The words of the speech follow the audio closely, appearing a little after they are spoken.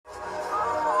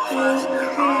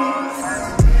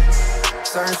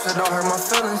Certain shit don't hurt my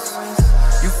feelings.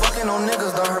 You fucking on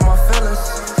niggas don't hurt my feelings.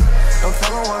 Don't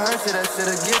tell them what hurt you, that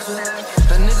shit'll get you.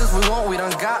 The niggas we want, we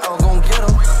done got, or gon' get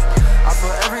them. I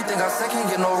feel everything I say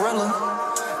can't get no realer.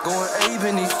 Going ape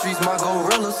in these streets, my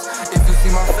gorillas. If you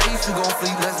see my face, you gon'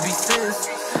 flee, let's be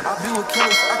serious. I be with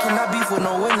killers, I cannot beef with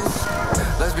no witness.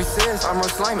 Let's be serious, I'm a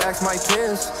slime, ask my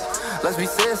peers. Let's be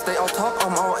serious, they all talk,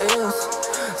 I'm all ears.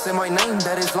 Say my name,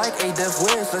 that is like a death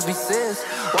wish. Let's be serious,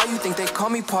 why you think they call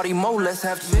me Party Mo, let's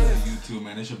have cheers. YouTube,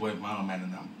 man, it's your boy Bout, man,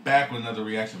 and I'm back with another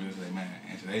reaction video today, man.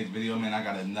 In today's video, man, I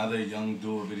got another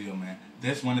YungDul video, man.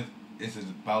 This one is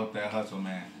about that hustle,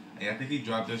 man. Hey, I think he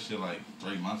dropped this shit like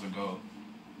 3 months ago.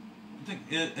 I think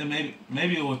it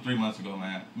maybe it was 3 months ago,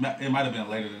 man. It might have been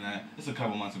later than that. It's a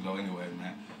couple months ago anyway,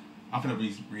 man. I'm finna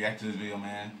react to this video,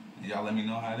 man. And y'all let me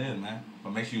know how it is, man.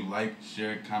 But make sure you like,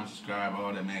 share, comment, subscribe,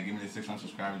 all that, man. Give me the 600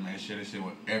 subscribers, man. Share this shit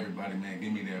with everybody, man.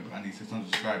 Give me there. I need 600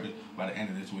 subscribers by the end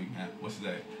of this week, man. What's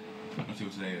today? Let's see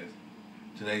what today is.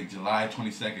 Today, July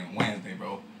 22nd, Wednesday,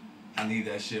 bro. I need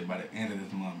that shit by the end of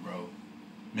this month, bro.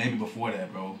 Maybe before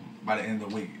that, bro. By the end of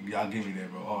the week. Y'all give me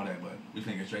that, bro. All that, but we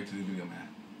finna get straight to the video, man.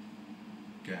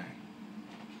 Gang.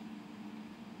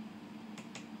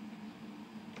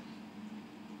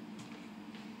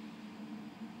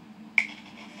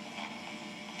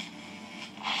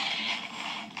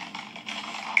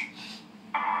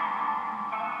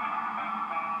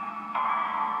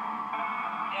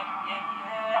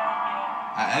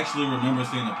 I actually remember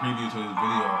seeing a preview to this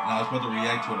video, and I was supposed to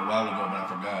react to it a while ago, but I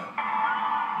forgot.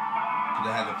 Because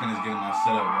I had to finish getting my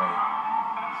setup right.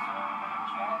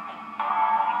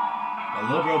 But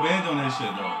Lil Bro band on this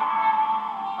shit, though.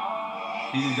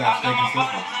 He just got to stay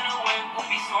consistent.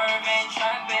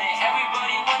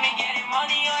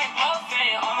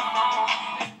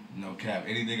 No cap.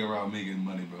 Any nigga around me getting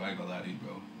money, bro. I ain't gonna lie to you,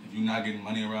 bro. If you not getting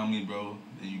money around me, bro,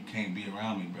 then you can't be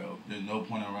around me, bro. There's no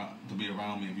point to be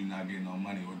around me if you're not getting no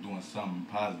money or doing something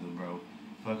positive, bro.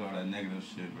 Fuck all that negative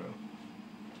shit, bro.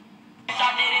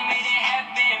 I didn't make it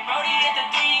happen. Brody hit the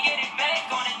three, get it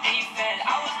back on the defense.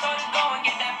 I was told to go and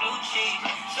get that blue cheese.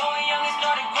 So when young and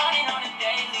started grinding on the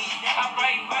daily. I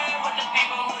break bread with the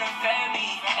people who done fed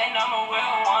me. And I'm a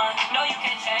real one. No, you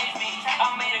can't change me.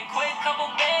 I made a quick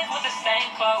couple bands with the same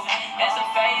clothes. And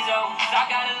some Fazos. I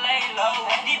gotta lay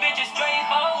low. These bitches straight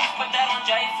hoes. Put that on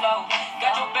J-Flow.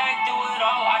 Got your back through it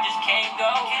all. I just can't go.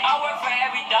 I work for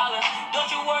every dollar. Don't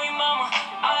you worry, mama.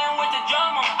 I am with the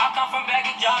drama. I come from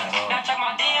baggy jobs. Now check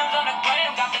my DMs on the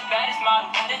gram. Got the baddest model.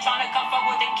 They tryna come fuck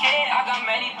with the kid. I got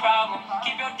many problems.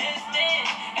 Keep your distance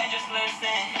and just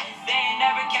listen. They ain't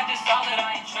never kept it solid.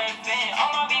 I ain't tripping. All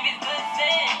my babies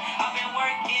listen. I've been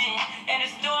working. And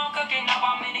it's still I'm cooking up.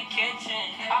 I'm in the kitchen.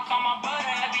 I call my brother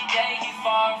every day. He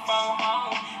far from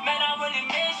home. Man, I really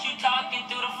miss you talking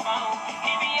through the phone.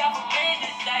 He be out for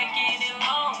business, stacking it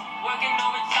long. Working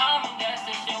overtime and that's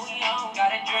the shit we own. Got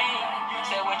a dream.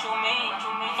 Say what you mean.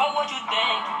 Fuck what you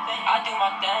think. I do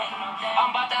my thing.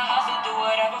 I'm about to hustle, do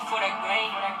whatever for that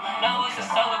green. Now it's a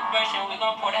celebration, we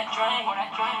gon' pour that drink.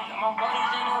 Got my brothers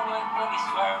in the whip, we'll be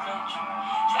swerving.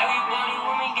 Everybody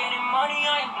with me getting money,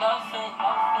 I ain't bluffing.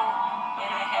 When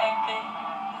it happen,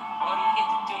 Brody hit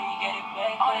the three, get it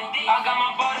back. I got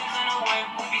my brothers in the whip,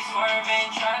 we be swerving,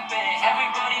 trapping.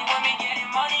 Everybody with me getting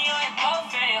money, I ain't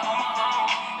bluffing. On my own,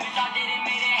 bitch, I didn't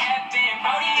make it happen.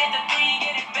 Brody hit the three,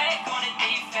 get it back on the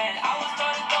defense. I was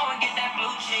told to go and get that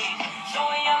blue cheese. So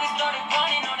when young and started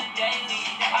running on the daily.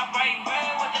 I break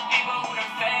bread with the people who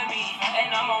done fed me.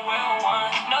 And I'm a real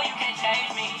one. No, you can't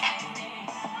change me.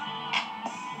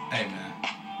 Hey, man.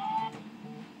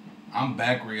 I'm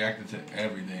back reacting to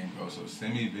everything, bro. So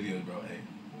send me videos, bro. Hey,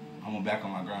 I'm back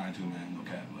on my grind too, man. No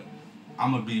cap, but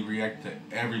I'm gonna be reacting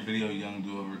to every video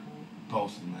YungDul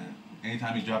posts, man.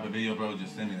 Anytime you drop a video, bro,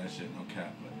 just send me that shit. No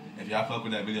cap, but if y'all fuck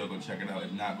with that video, go check it out.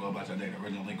 If not, go about your day. The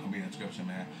original link gonna be in the description,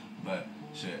 man. But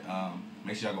shit,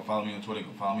 make sure y'all go follow me on Twitter.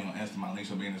 Go follow me on Insta. My links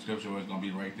will be in the description, or it's gonna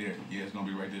be right there. Yeah, it's gonna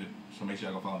be right there. So make sure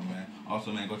y'all go follow me, man.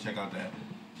 Also, man, go check out that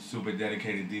super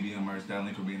dedicated DBM merch. That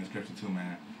link will be in the description too,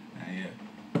 man. And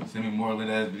yeah, send me more lit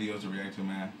ass videos to react to,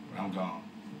 man. I'm gone.